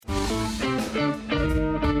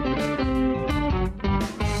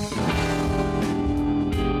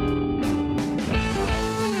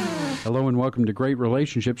welcome to Great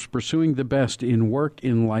Relationships, pursuing the best in work,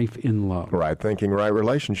 in life, in love. Right thinking, right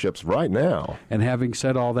relationships right now. And having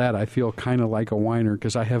said all that, I feel kind of like a whiner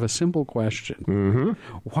because I have a simple question. Mm-hmm.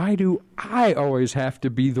 Why do I always have to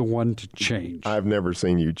be the one to change? I've never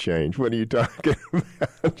seen you change. What are you talking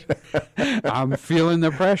about? I'm feeling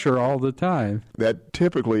the pressure all the time. That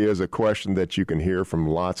typically is a question that you can hear from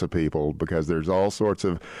lots of people because there's all sorts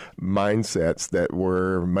of mindsets that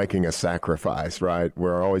we're making a sacrifice, right?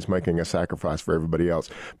 We're always making a sacrifice for everybody else.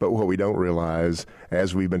 But what we don't realize,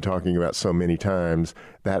 as we've been talking about so many times,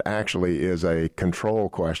 that actually is a control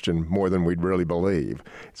question more than we'd really believe.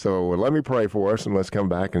 So let me pray for us, and let's come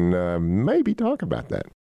back and maybe talk about that.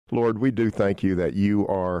 Lord, we do thank you that you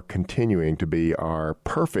are continuing to be our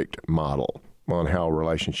perfect model on how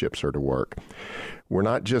relationships are to work. We're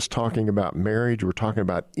not just talking about marriage, we're talking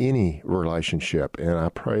about any relationship. And I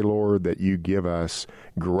pray, Lord, that you give us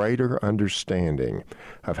greater understanding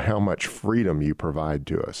of how much freedom you provide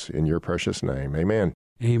to us. In your precious name, amen.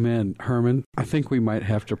 Amen. Herman, I think we might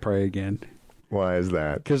have to pray again. Why is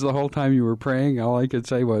that? Because the whole time you were praying, all I could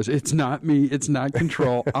say was, it's not me, it's not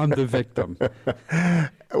control, I'm the victim.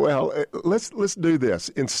 Well, let's do this.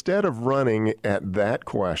 Instead of running at that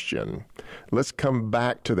question, let's come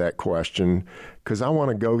back to that question because I want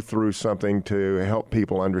to go through something to help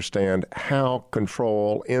people understand how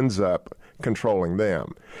control ends up controlling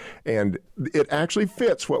them. And it actually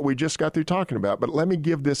fits what we just got through talking about. But let me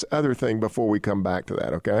give this other thing before we come back to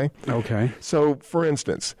that, okay? Okay. So, for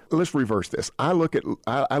instance, let's reverse this. I look at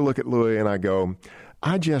Louie and I go,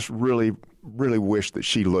 I just really wish that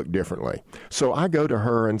she looked differently. So I go to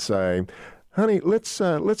her and say, honey, let's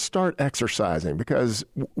start exercising because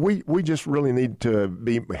we just really need to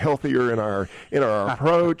be healthier in our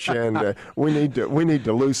approach, and we need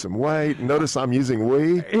to lose some weight. Notice I'm using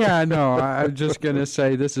we. Yeah, no, I'm just gonna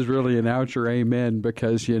say this is really an ouch or amen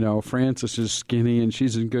because Frances is skinny and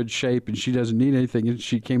she's in good shape and she doesn't need anything. And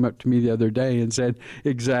she came up to me the other day and said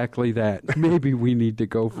exactly that. Maybe we need to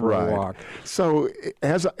go for a walk. So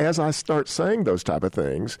as I start saying those type of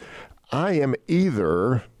things, I am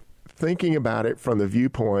either thinking about it from the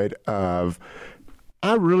viewpoint of,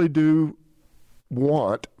 I really do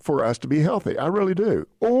want for us to be healthy. I really do.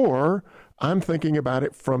 Or I'm thinking about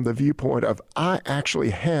it from the viewpoint of, I actually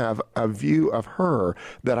have a view of her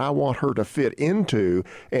that I want her to fit into.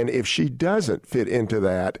 And if she doesn't fit into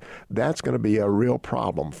that, that's going to be a real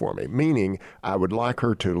problem for me. Meaning, I would like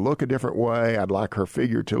her to look a different way. I'd like her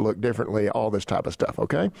figure to look differently, all this type of stuff.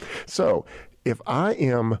 Okay. So if I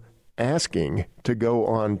am asking to go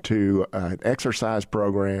on to an exercise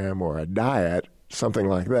program or a diet, something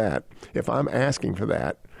like that, if I'm asking for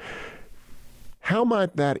that, how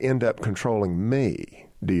might that end up controlling me,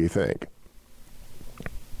 do you think?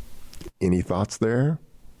 Any thoughts there?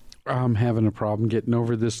 I'm having a problem getting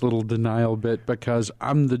over this little denial bit because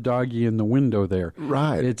I'm the doggy in the window there.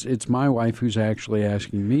 Right. It's my wife who's actually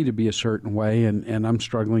asking me to be a certain way, and I'm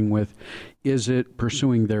struggling with, is it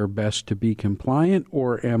pursuing their best to be compliant,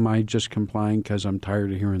 or am I just complying because I'm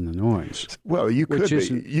tired of hearing the noise? Well, you could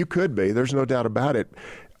be. You could be. There's no doubt about it.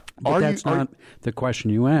 But that's not the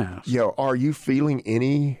question you asked. Yeah. Are you feeling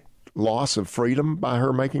any loss of freedom by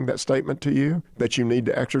her making that statement to you that you need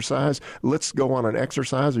to exercise? Let's go on an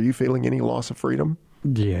exercise. Are you feeling any loss of freedom?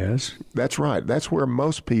 Yes. That's right. That's where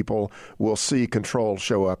most people will see control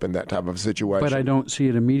show up in that type of situation. But I don't see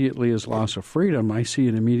it immediately as loss of freedom. I see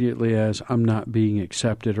it immediately as I'm not being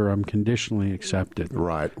accepted or I'm conditionally accepted.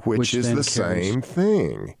 Right, which is the same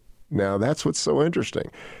thing. Now, that's what's so interesting.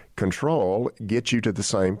 Control gets you to the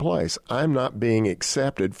same place. I'm not being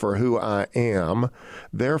accepted for who I am.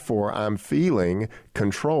 Therefore, I'm feeling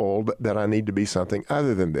controlled that I need to be something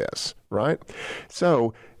other than this, right?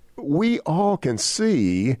 So we all can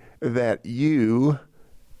see that you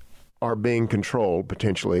are being controlled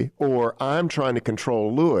potentially, or I'm trying to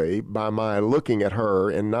control Louie by my looking at her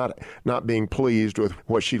and not being pleased with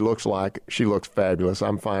what she looks like. She looks fabulous.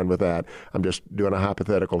 I'm fine with that. I'm just doing a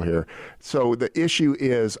hypothetical here. So the issue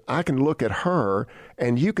is I can look at her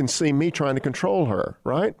and you can see me trying to control her,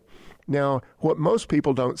 right? Now, what most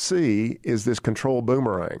people don't see is this control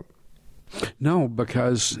boomerang. No,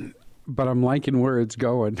 but I'm liking where it's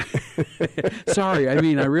going. Sorry, I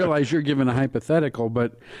realize you're giving a hypothetical,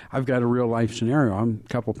 but I've got a real life scenario. I'm a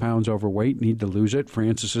couple pounds overweight, need to lose it.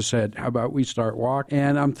 Frances has said, how about we start walking?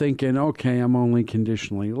 And I'm thinking, okay, I'm only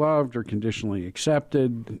conditionally loved or conditionally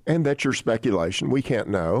accepted. And that's your speculation. We can't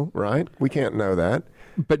know, right? We can't know that.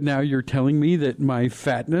 But now you're telling me that my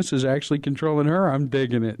fatness is actually controlling her? I'm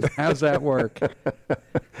digging it. How's that work?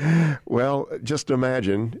 Well, just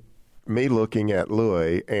imagine me looking at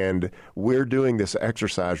Louie, and we're doing this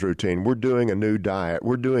exercise routine. We're doing a new diet.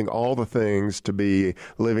 We're doing all the things to be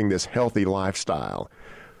living this healthy lifestyle.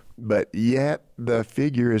 But yet the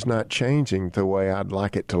figure is not changing the way I'd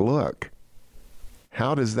like it to look.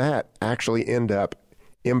 How does that actually end up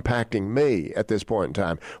impacting me at this point in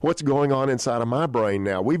time? What's going on inside of my brain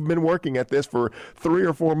now? We've been working at this for 3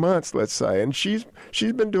 or 4 months, let's say, and she's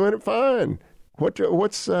been doing it fine.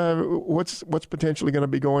 What's potentially going to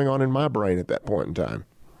be going on in my brain at that point in time?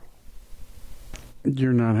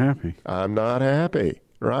 You're not happy. I'm not happy,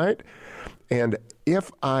 right? And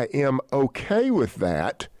if I am okay with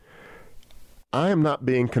that, I am not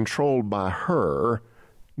being controlled by her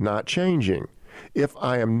not changing. If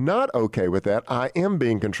I am not okay with that, I am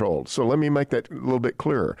being controlled. So let me make that a little bit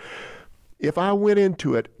clearer. If I went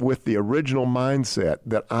into it with the original mindset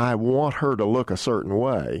that I want her to look a certain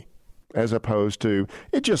way, as opposed to,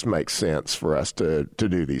 it just makes sense for us to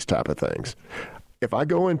do these type of things. If I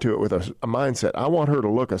go into it with a mindset, I want her to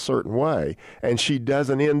look a certain way, and she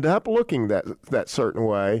doesn't end up looking that certain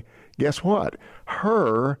way, guess what?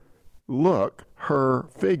 Her look, her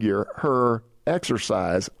figure, her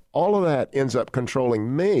exercise, all of that ends up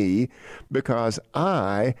controlling me because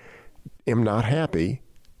I am not happy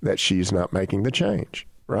that she's not making the change,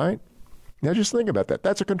 right? Now just think about that.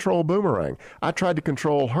 That's a control boomerang. I tried to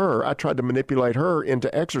control her. I tried to manipulate her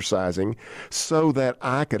into exercising so that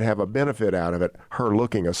I could have a benefit out of it, her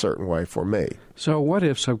looking a certain way for me. So what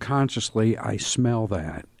if subconsciously I smell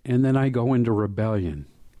that and then I go into rebellion?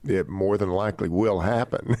 It more than likely will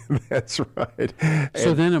happen. That's right.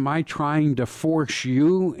 So then am I trying to force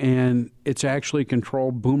you and it's actually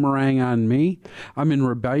control boomerang on me? I'm in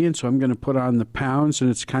rebellion, so I'm going to put on the pounds, and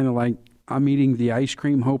it's kind of like I'm eating the ice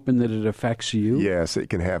cream hoping that it affects you? Yes, it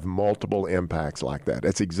can have multiple impacts like that.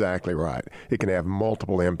 That's exactly right. It can have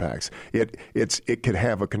multiple impacts. It could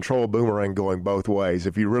have a control boomerang going both ways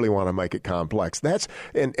if you really want to make it complex.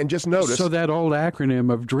 And just notice. So that old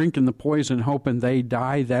acronym of drinking the poison, hoping they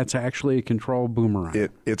die, that's actually a control boomerang.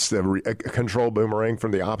 It's a control boomerang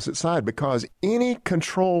from the opposite side, because any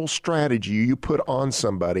control strategy you put on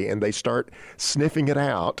somebody and they start sniffing it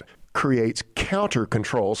out creates counter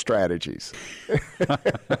control strategies.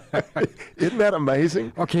 Isn't that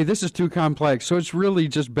amazing? Okay, this is too complex, so it's really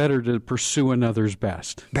just better to pursue another's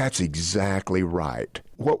best. That's exactly right.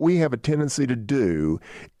 What we have a tendency to do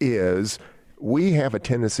is we have a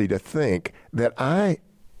tendency to think that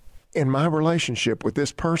in my relationship with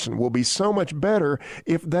this person will be so much better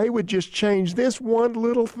if they would just change this one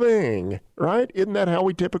little thing, right? Isn't that how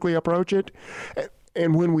we typically approach it?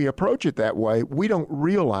 And when we approach it that way, we don't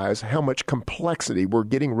realize how much complexity we're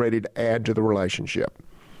getting ready to add to the relationship.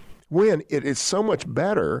 When it is so much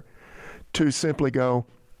better to simply go,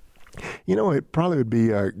 it probably would be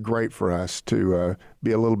great for us to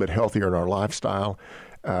be a little bit healthier in our lifestyle.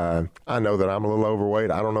 I know that I'm a little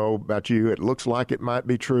overweight. I don't know about you. It looks like it might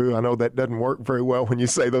be true. I know that doesn't work very well when you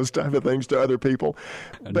say those type of things to other people.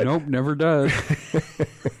 But, nope, never does.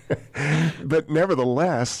 But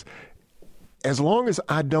nevertheless, as long as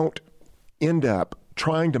I don't end up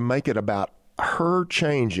trying to make it about her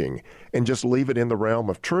changing and just leave it in the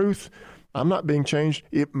realm of truth, I'm not being changed,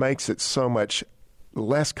 it makes it so much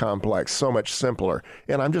less complex, so much simpler.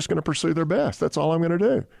 And I'm just going to pursue their best. That's all I'm going to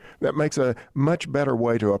do. That makes a much better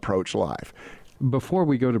way to approach life. Before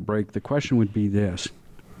we go to break, the question would be this.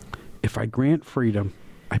 If I grant freedom,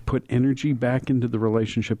 I put energy back into the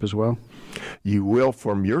relationship as well? You will,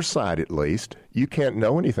 from your side at least. You can't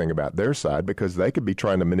know anything about their side because they could be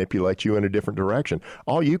trying to manipulate you in a different direction.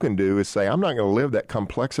 All you can do is say, I'm not going to live that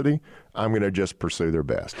complexity. I'm going to just pursue their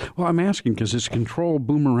best. Well, I'm asking because it's control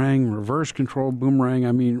boomerang, reverse control boomerang.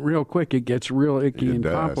 I mean, real quick, it gets real icky and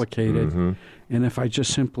complicated. Mm-hmm. And if I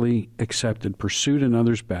just simply accepted, pursued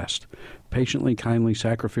another's best, patiently, kindly,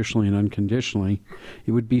 sacrificially, and unconditionally,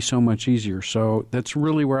 it would be so much easier. So that's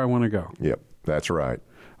really where I want to go. Yep, that's right.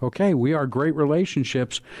 Okay, we are Great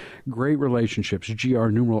Relationships. Great Relationships,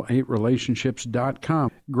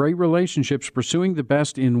 GR8relationships.com. Great Relationships, pursuing the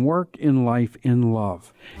best in work, in life, in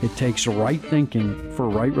love. It takes right thinking for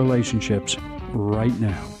right relationships right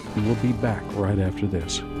now. And we'll be back right after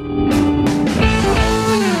this.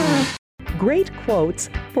 Great quotes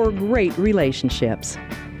for great relationships.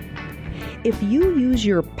 If you use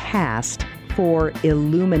your past for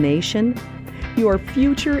illumination, your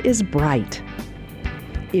future is bright.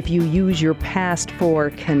 If you use your past for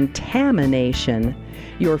contamination,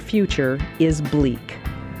 your future is bleak.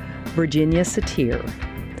 Virginia Satir.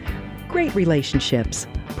 Great relationships,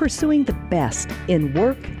 pursuing the best in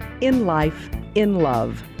work, in life, in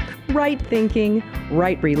love. Right thinking,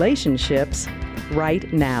 right relationships,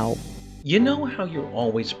 right now. You know how you're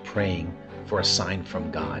always praying for a sign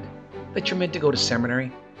from God that you're meant to go to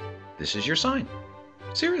seminary? This is your sign.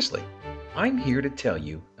 Seriously, I'm here to tell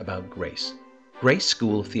you about Grace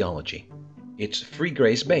School of Theology. It's free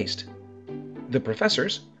grace-based. The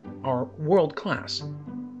professors are world-class.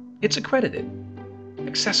 It's accredited,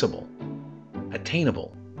 accessible,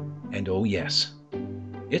 attainable, and oh yes,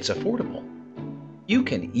 it's affordable. You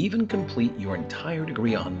can even complete your entire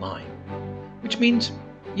degree online, which means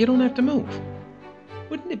you don't have to move.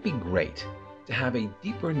 Wouldn't it be great to have a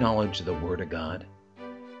deeper knowledge of the Word of God?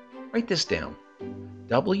 Write this down: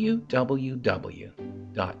 www.gsot.edu,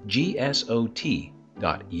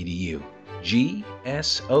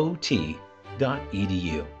 gsot.edu,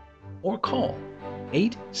 or call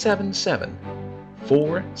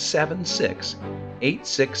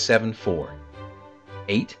 877-476-8674,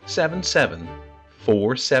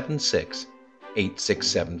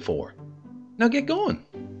 877-476-8674. Now get going.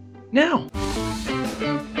 Now.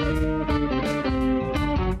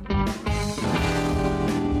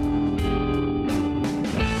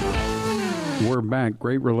 We're back.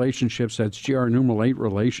 Great Relationships. That's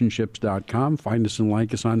GR8relationships.com. Find us and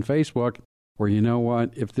like us on Facebook. Or you know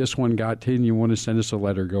what? If this one got to you and you want to send us a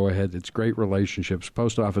letter, go ahead. It's Great Relationships.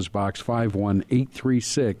 Post Office Box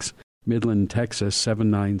 51836. Midland, Texas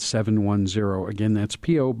 79710. Again, that's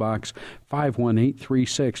P.O. Box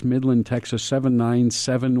 51836, Midland, Texas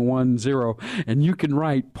 79710. And you can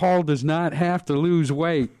write, Paul does not have to lose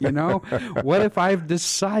weight. You know, what if I've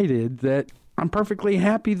decided that I'm perfectly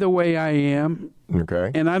happy the way I am, okay,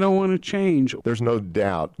 and I don't want to change? There's no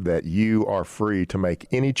doubt that you are free to make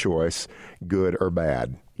any choice, good or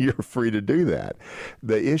bad. You're free to do that.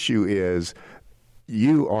 The issue is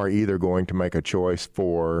you are either going to make a choice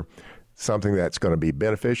for something that's going to be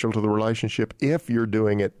beneficial to the relationship if you're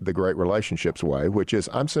doing it the Great Relationships way, which is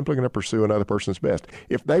I'm simply going to pursue another person's best.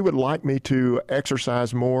 If they would like me to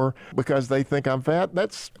exercise more because they think I'm fat,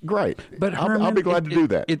 that's great. But I'll be glad to do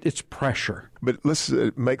that. It's pressure. But let's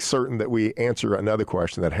make certain that we answer another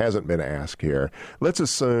question that hasn't been asked here. Let's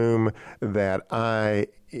assume that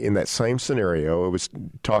in that same scenario I was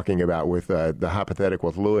talking about with the hypothetical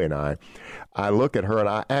with Louie and I look at her and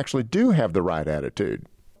I actually do have the right attitude.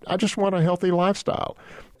 I just want a healthy lifestyle,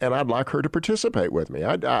 and I'd like her to participate with me.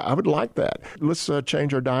 I would like that. Let's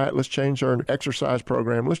change our diet. Let's change our exercise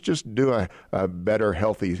program. Let's just do a better,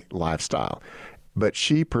 healthy lifestyle. But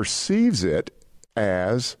she perceives it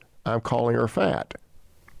as I'm calling her fat.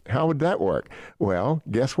 How would that work? Well,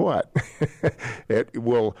 guess what? It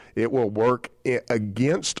will work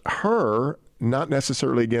against her, not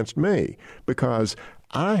necessarily against me, because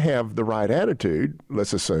I have the right attitude,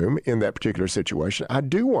 let's assume, in that particular situation. I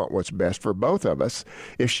do want what's best for both of us.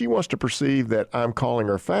 If she wants to perceive that I'm calling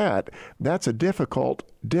her fat, that's a difficult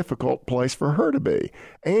place for her to be.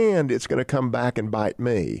 And it's going to come back and bite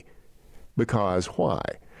me. Because why?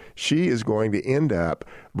 She is going to end up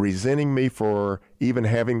resenting me for even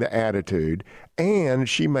having the attitude, and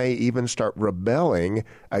she may even start rebelling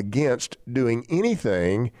against doing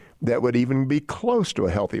anything that would even be close to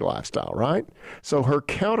a healthy lifestyle, right? So her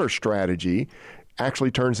counter strategy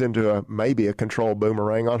actually turns into maybe a control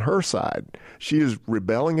boomerang on her side. She is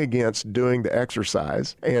rebelling against doing the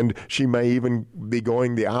exercise, and she may even be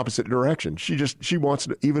going the opposite direction. She wants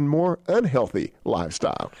an even more unhealthy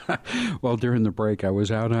lifestyle. Well, during the break, I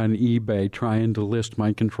was out on eBay trying to list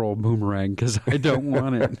my control boomerang because I don't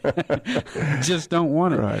want it. Just don't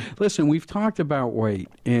want it. Right. Listen, we've talked about weight,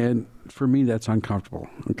 and for me, that's uncomfortable.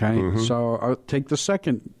 Okay, So I'll take the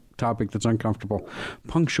second topic that's uncomfortable: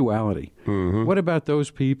 punctuality. What about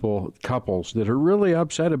those couples that are really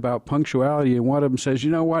upset about punctuality, and one of them says,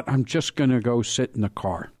 you know what, I'm just going to go sit in the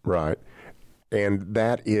car? Right. And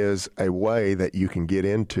that is a way that you can get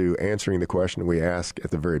into answering the question we asked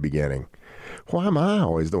at the very beginning. Why am I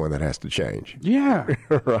always the one that has to change? Yeah.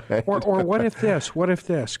 Right. Or what if this? What if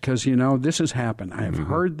this? Because, this has happened. I have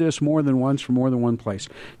heard this more than once from more than one place.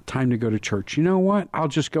 Time to go to church. You know what? I'll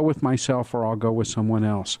just go with myself, or I'll go with someone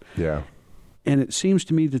else. Yeah. And it seems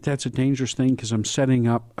to me that that's a dangerous thing because I'm setting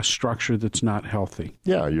up a structure that's not healthy.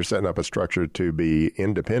 Yeah, you're setting up a structure to be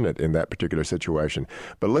independent in that particular situation.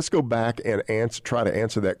 But let's go back and try to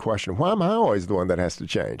answer that question. Why am I always the one that has to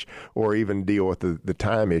change? Or even deal with the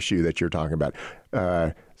time issue that you're talking about.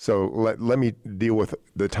 So let me deal with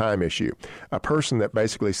the time issue. A person that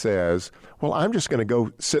basically says, well, I'm just going to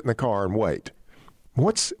go sit in the car and wait.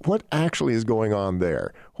 What actually is going on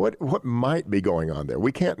there? What might be going on there?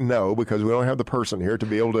 We can't know because we don't have the person here to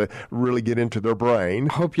be able to really get into their brain.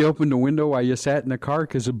 I hope you opened the window while you sat in the car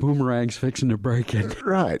because the boomerang's fixing to break it.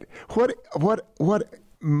 Right. What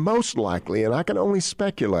most likely, and I can only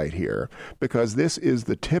speculate here because this is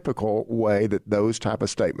the typical way that those type of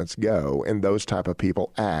statements go and those type of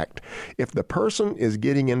people act. If the person is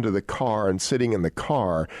getting into the car and sitting in the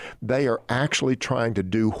car, they are actually trying to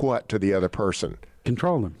do what to the other person?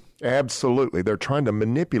 Control them. Absolutely. They're trying to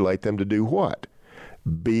manipulate them to do what?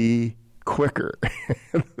 Be quicker.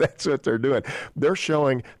 That's what they're doing. They're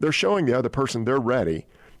showing the other person they're ready.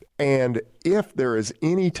 And if there is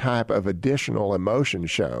any type of additional emotion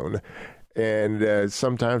shown, and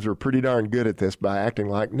sometimes we're pretty darn good at this by acting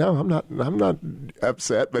like, no, I'm not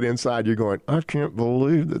upset, but inside you're going, I can't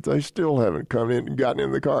believe that they still haven't come in and gotten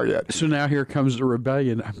in the car yet. So now here comes the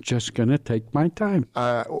rebellion. I'm just going to take my time.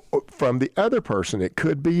 From the other person, it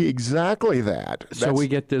could be exactly that. So we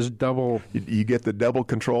get this double... You get the double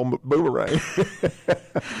control boomerang.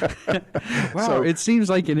 Wow, So, it seems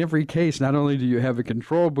like in every case, not only do you have a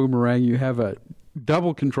control boomerang, you have a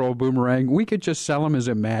double control boomerang. We could just sell them as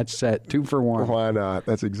a match set, 2 for 1. why not?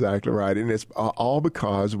 That's exactly right. And it's all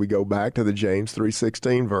because we go back to the James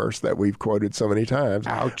 3:16 verse that we've quoted so many times.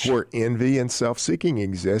 Ouch. Where envy and self-seeking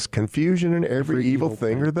exist, confusion and every evil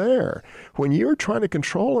thing are there. When you're trying to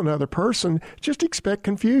control another person, just expect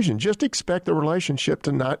confusion. Just expect the relationship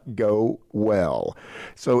to not go well.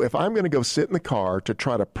 So if I'm going to go sit in the car to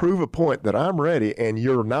try to prove a point that I'm ready and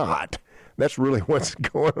you're not, that's really what's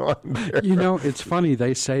going on there. You know, it's funny.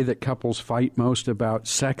 They say that couples fight most about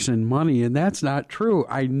sex and money, and that's not true.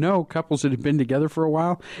 I know couples that have been together for a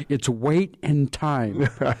while, it's weight and time.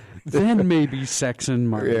 Then maybe sex and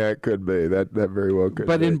money. Yeah, it could be. That very well could be.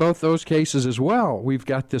 But in both those cases as well, we've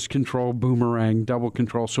got this control boomerang, double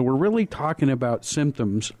control. So we're really talking about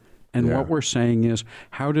symptoms. And what we're saying is,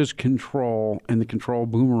 how does control and the control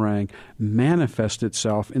boomerang manifest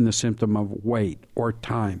itself in the symptom of weight or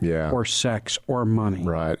time or sex or money?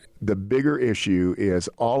 Right. The bigger issue is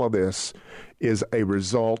all of this is a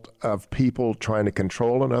result of people trying to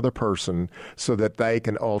control another person so that they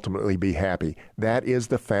can ultimately be happy. That is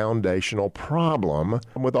the foundational problem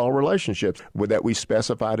with all relationships that we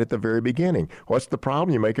specified at the very beginning. What's the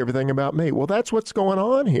problem? You make everything about me. Well, that's what's going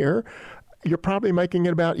on here. You're probably making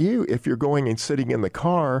it about you if you're going and sitting in the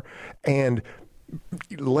car and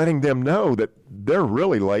letting them know that they're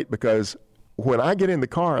really late because when I get in the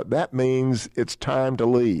car, that means it's time to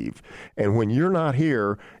leave. And when you're not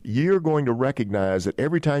here, you're going to recognize that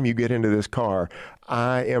every time you get into this car,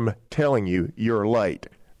 I am telling you you're late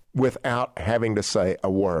without having to say a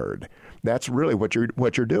word. That's really what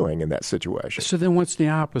you're doing in that situation. So then what's the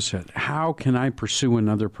opposite? How can I pursue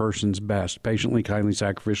another person's best, patiently, kindly,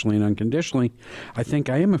 sacrificially, and unconditionally? I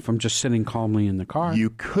think I am if I'm just sitting calmly in the car.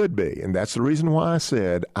 You could be, and that's the reason why I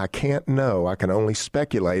said I can't know. I can only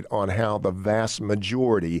speculate on how the vast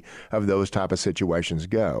majority of those type of situations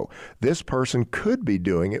go. This person could be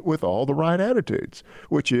doing it with all the right attitudes,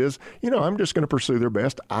 which is, I'm just going to pursue their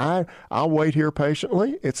best. I'll wait here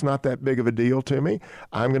patiently. It's not that big of a deal to me.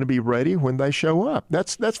 I'm going to be ready when they show up.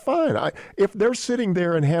 That's fine. If they're sitting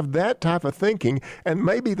there and have that type of thinking, and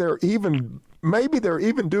maybe they're even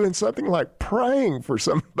doing something like praying for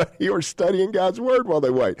somebody or studying God's Word while they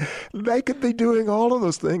wait. They could be doing all of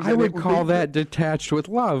those things. I would call that detached with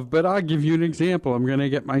love, but I'll give you an example. I'm going to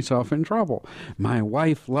get myself in trouble. My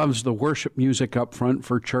wife loves the worship music up front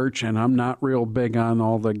for church, and I'm not real big on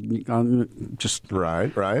all the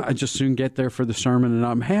Right. I just soon get there for the sermon, and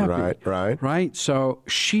I'm happy. Right. So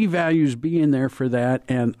she values being there for that,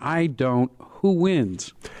 and I don't. Who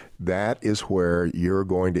wins? That is where you're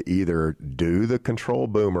going to either do the control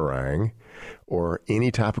boomerang or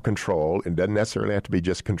any type of control. It doesn't necessarily have to be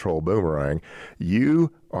just control boomerang.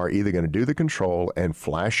 You are either going to do the control and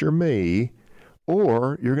flash your me,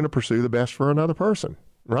 or you're going to pursue the best for another person,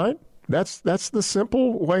 right? That's the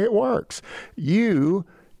simple way it works. You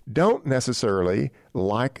don't necessarily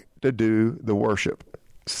like to do the worship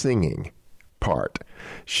singing part.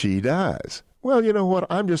 She does. Well, you know what?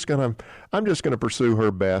 I'm just gonna pursue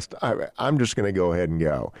her best. I'm just gonna go ahead and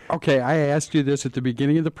go. Okay, I asked you this at the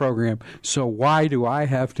beginning of the program. So why do I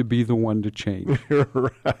have to be the one to change?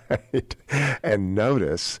 Right. And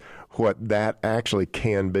notice what that actually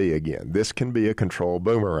can be again. This can be a control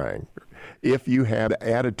boomerang. If you have the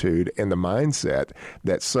attitude and the mindset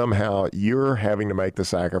that somehow you're having to make the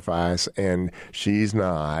sacrifice and she's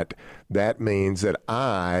not, that means that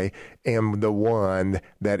I am the one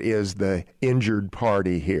that is the injured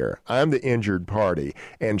party here. I'm the injured party,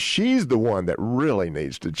 and she's the one that really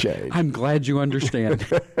needs to change. I'm glad you understand.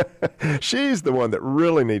 She's the one that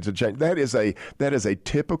really needs to change. That is a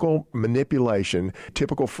typical manipulation,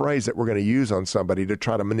 typical phrase that we're going to use on somebody to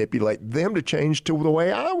try to manipulate them to change to the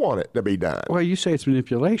way I want it to be done. Well, you say it's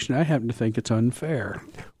manipulation. I happen to think it's unfair.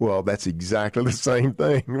 Well, that's exactly the same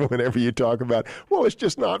thing whenever you talk about, well, it's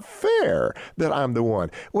just not fair that I'm the one.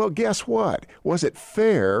 Well, guess what? Was it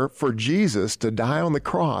fair for Jesus to die on the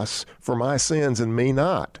cross for my sins and me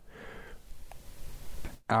not?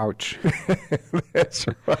 Ouch. That's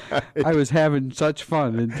right. I was having such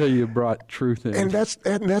fun until you brought truth in. And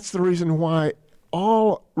that's the reason why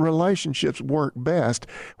all relationships work best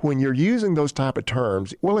when you're using those type of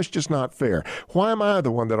terms. Well, it's just not fair. Why am I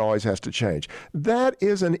the one that always has to change? That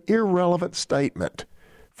is an irrelevant statement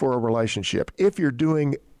for a relationship. If you're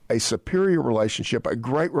doing a superior relationship, a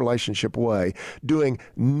great relationship way, doing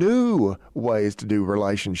new ways to do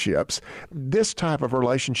relationships, this type of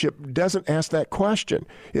relationship doesn't ask that question.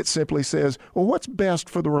 It simply says, well, what's best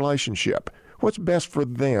for the relationship? What's best for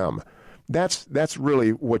them? That's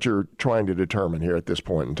really what you're trying to determine here at this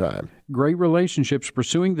point in time. Great relationships,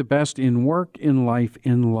 pursuing the best in work, in life,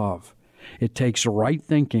 in love. It takes right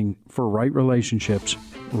thinking for right relationships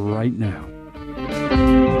right now.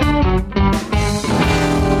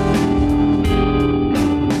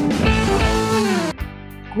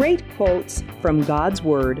 Great quotes from God's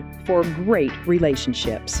Word for great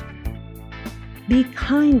relationships. Be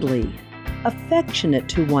kindly, affectionate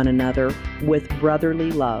to one another with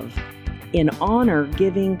brotherly love, in honor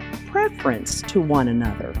giving preference to one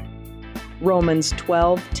another. Romans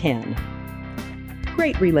 12:10.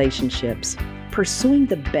 Great relationships, pursuing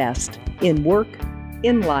the best in work,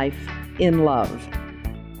 in life, in love.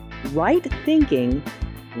 Right thinking,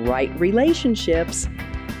 right relationships,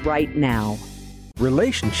 right now.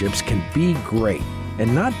 Relationships can be great,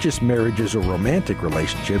 and not just marriages or romantic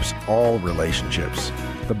relationships, all relationships.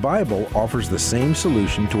 The Bible offers the same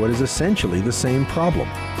solution to what is essentially the same problem.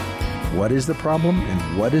 What is the problem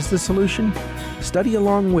and what is the solution? Study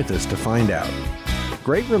along with us to find out.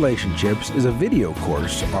 Great Relationships is a video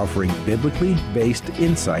course offering biblically based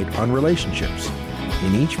insight on relationships.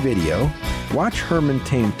 In each video, watch Herman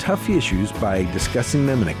tame tough issues by discussing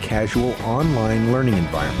them in a casual online learning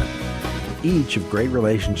environment. Each of Great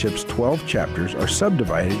Relationships' 12 chapters are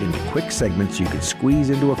subdivided into quick segments you can squeeze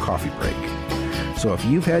into a coffee break. So if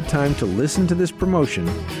you've had time to listen to this promotion,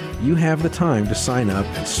 you have the time to sign up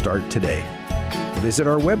and start today. Visit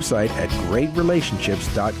our website at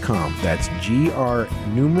greatrelationships.com. That's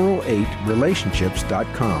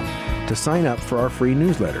GR8relationships.com to sign up for our free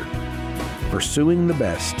newsletter. Pursuing the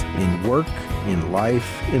best in work, in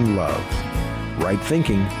life, in love. Right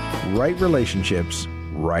thinking, right relationships,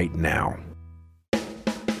 right now.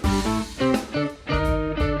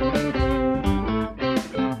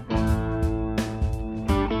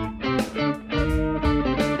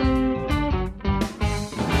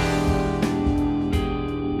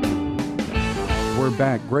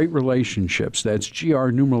 Back. Great Relationships. That's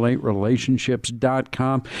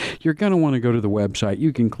GR8relationships.com. You're going to want to go to the website.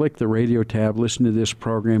 You can click the radio tab, listen to this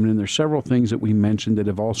program, and there's several things that we mentioned that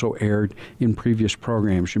have also aired in previous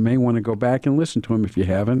programs. You may want to go back and listen to them if you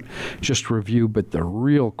haven't. Just review, but the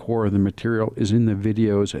real core of the material is in the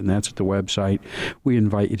videos, and that's at the website. We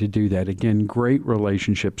invite you to do that. Again,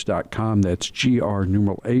 greatrelationships.com. That's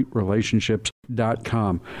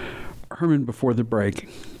GR8relationships.com. Herman, before the break,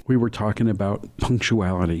 we were talking about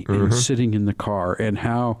punctuality and sitting in the car and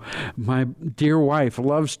how my dear wife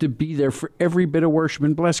loves to be there for every bit of worship.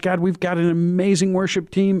 And bless God, we've got an amazing worship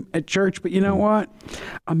team at church. But you know what?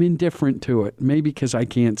 I'm indifferent to it. Maybe because I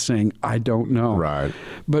can't sing. I don't know. Right.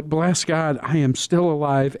 But bless God, I am still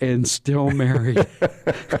alive and still married.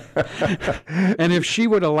 And if she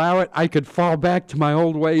would allow it, I could fall back to my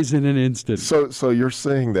old ways in an instant. So you're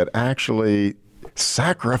saying that actually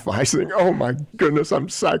sacrificing, oh my goodness, I'm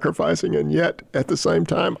sacrificing, and yet at the same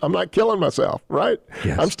time, I'm not killing myself, right?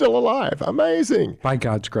 Yes. I'm still alive. Amazing. By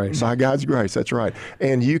God's grace. By God's grace, that's right.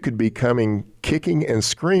 And you could be coming kicking and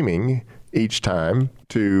screaming each time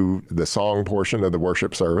to the song portion of the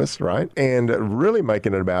worship service, right? And really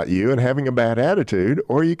making it about you and having a bad attitude,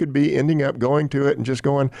 or you could be ending up going to it and just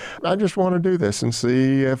going, I just want to do this and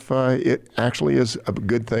see if it actually is a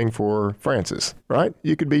good thing for Francis, right?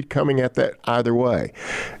 You could be coming at that either way.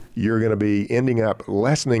 You're going to be ending up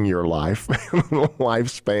lessening your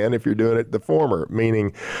lifespan if you're doing it the former,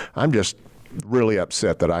 meaning I'm just really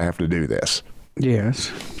upset that I have to do this.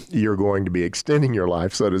 Yes. You're going to be extending your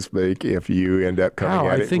life, so to speak, if you end up coming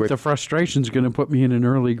at I it think with... the frustration's going to put me in an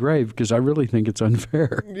early grave because I really think it's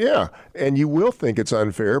unfair. Yeah, and you will think it's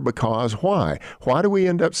unfair because why? Why do we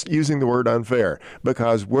end up using the word unfair?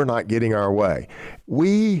 Because we're not getting our way.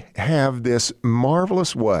 We have this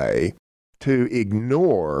marvelous way to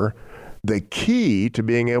ignore the key to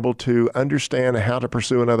being able to understand how to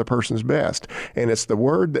pursue another person's best. And it's the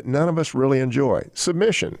word that none of us really enjoy,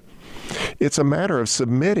 submission. It's a matter of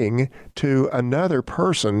submitting to another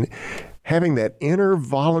person, having that inner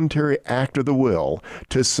voluntary act of the will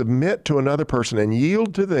to submit to another person and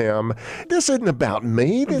yield to them. This isn't about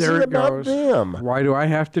me. This is about them. Why do I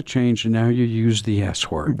have to change? And now you use the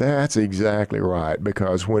S word. That's exactly right.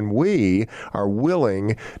 Because when we are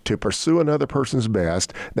willing to pursue another person's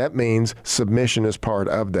best, that means submission is part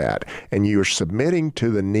of that. And you're submitting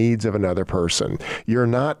to the needs of another person. You're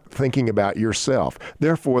not thinking about yourself.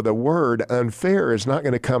 Therefore, the word unfair is not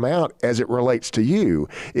going to come out as it relates to you.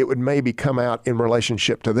 It would maybe come out in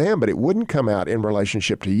relationship to them, but it wouldn't come out in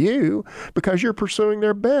relationship to you because you're pursuing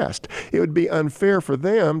their best. It would be unfair for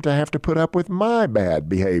them to have to put up with my bad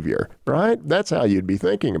behavior, right? That's how you'd be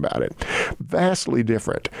thinking about it. Vastly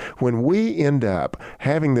different. When we end up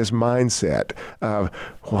having this mindset of,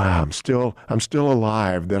 wow, I'm still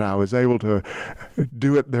alive that I was able to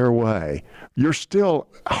do it their way. You're still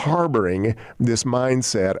harboring this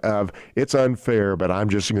mindset of it's unfair, but I'm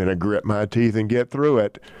just going to grit my teeth and get through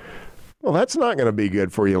it. Well, that's not going to be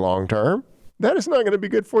good for you long term. That is not going to be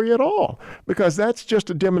good for you at all because that's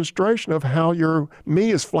just a demonstration of how your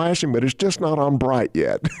me is flashing, but it's just not on bright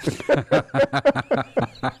yet.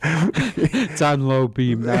 It's on low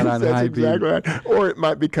beam, not on high beam. That's exactly right. Or it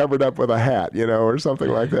might be covered up with a hat, or something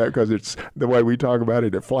like that because it's the way we talk about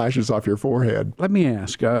it, it flashes off your forehead. Let me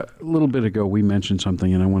ask, a little bit ago we mentioned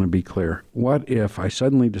something and I want to be clear. What if I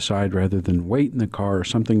suddenly decide rather than wait in the car or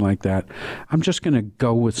something like that, I'm just going to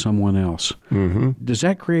go with someone else? Mm-hmm. Does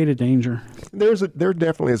that create a danger? There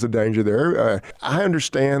definitely is a danger there. I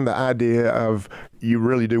understand the idea of you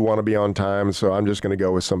really do want to be on time, so I'm just going to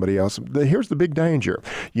go with somebody else. Here's the big danger.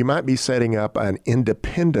 You might be setting up an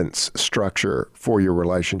independence structure for your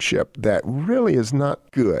relationship that really is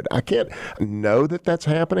not good. I can't know that that's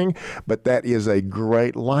happening, but that is a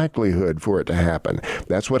great likelihood for it to happen.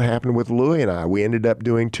 That's what happened with Louie and I. We ended up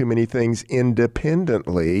doing too many things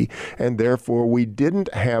independently, and therefore we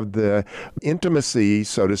didn't have the intimacy,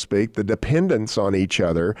 so to speak, the dependence on each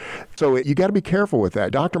other. So you got to be careful with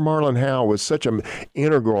that. Dr. Marlon Howe was such an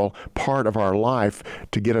integral part of our life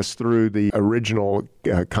to get us through the original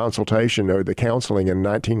consultation or the counseling in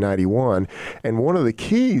 1991. And one of the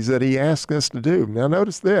keys that he asked us to do, now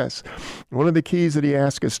notice this, one of the keys that he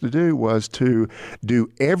asked us to do was to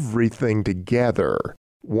do everything together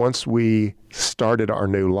once we started our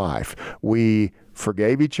new life. We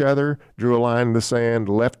forgave each other, drew a line in the sand,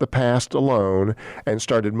 left the past alone, and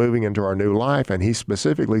started moving into our new life. And he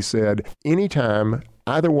specifically said, anytime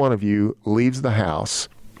either one of you leaves the house,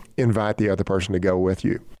 invite the other person to go with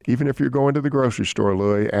you. Even if you're going to the grocery store,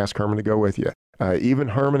 Louie, ask Herman to go with you. Even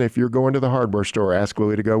Herman, if you're going to the hardware store, ask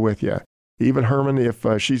Louie to go with you. Even Herman, if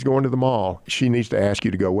she's going to the mall, she needs to ask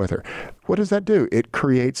you to go with her. What does that do? It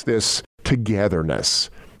creates this togetherness,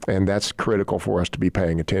 and that's critical for us to be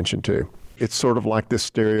paying attention to. It's sort of like this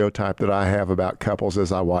stereotype that I have about couples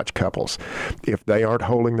as I watch couples. If they aren't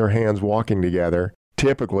holding their hands walking together,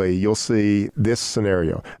 typically you'll see this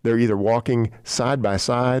scenario. They're either walking side by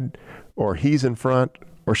side, or he's in front,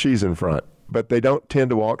 or she's in front. But they don't tend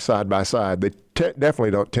to walk side by side. They definitely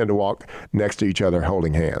don't tend to walk next to each other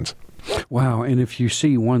holding hands. Wow, and if you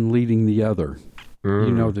see one leading the other,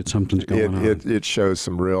 you know that something's going on. It shows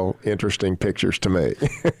some real interesting pictures to me.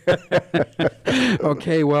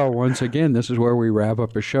 Okay, well, once again, this is where we wrap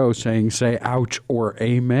up a show saying, say ouch or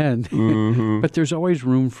amen. Mm-hmm. But there's always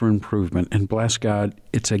room for improvement. And bless God,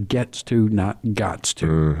 it's a gets to, not gots to.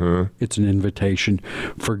 Mm-hmm. It's an invitation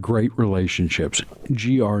for great relationships.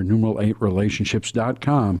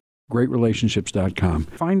 GR8relationships.com. GreatRelationships.com.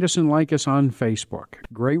 Find us and like us on Facebook.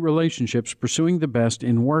 Great Relationships, pursuing the best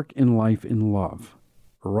in work, in life, in love.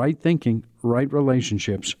 Right thinking, right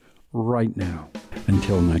relationships, right now.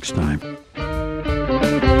 Until next time.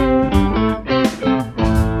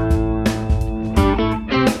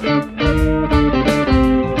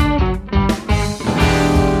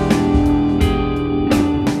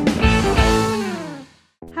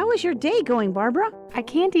 How is your day going, Barbara? I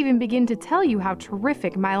can't even begin to tell you how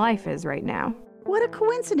terrific my life is right now. What a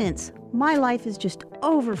coincidence. My life is just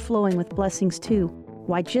overflowing with blessings, too.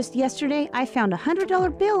 Why, just yesterday, I found a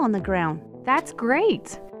 $100 bill on the ground. That's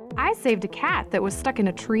great. I saved a cat that was stuck in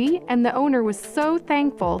a tree, and the owner was so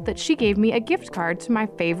thankful that she gave me a gift card to my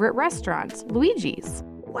favorite restaurant, Luigi's.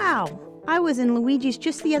 Wow. I was in Luigi's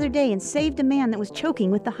just the other day and saved a man that was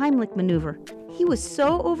choking with the Heimlich maneuver. He was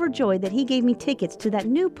so overjoyed that he gave me tickets to that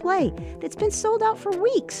new play that's been sold out for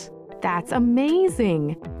weeks. That's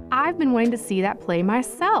amazing. I've been wanting to see that play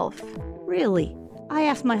myself. Really? I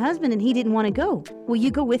asked my husband and he didn't want to go. Will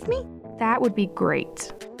you go with me? That would be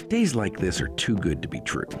great. Days like this are too good to be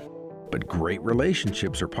true. But great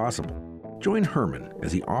relationships are possible. Join Herman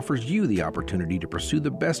as he offers you the opportunity to pursue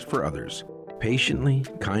the best for others. Patiently,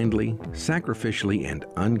 kindly, sacrificially, and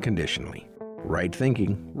unconditionally. Right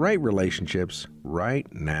thinking, right relationships, right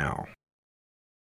now.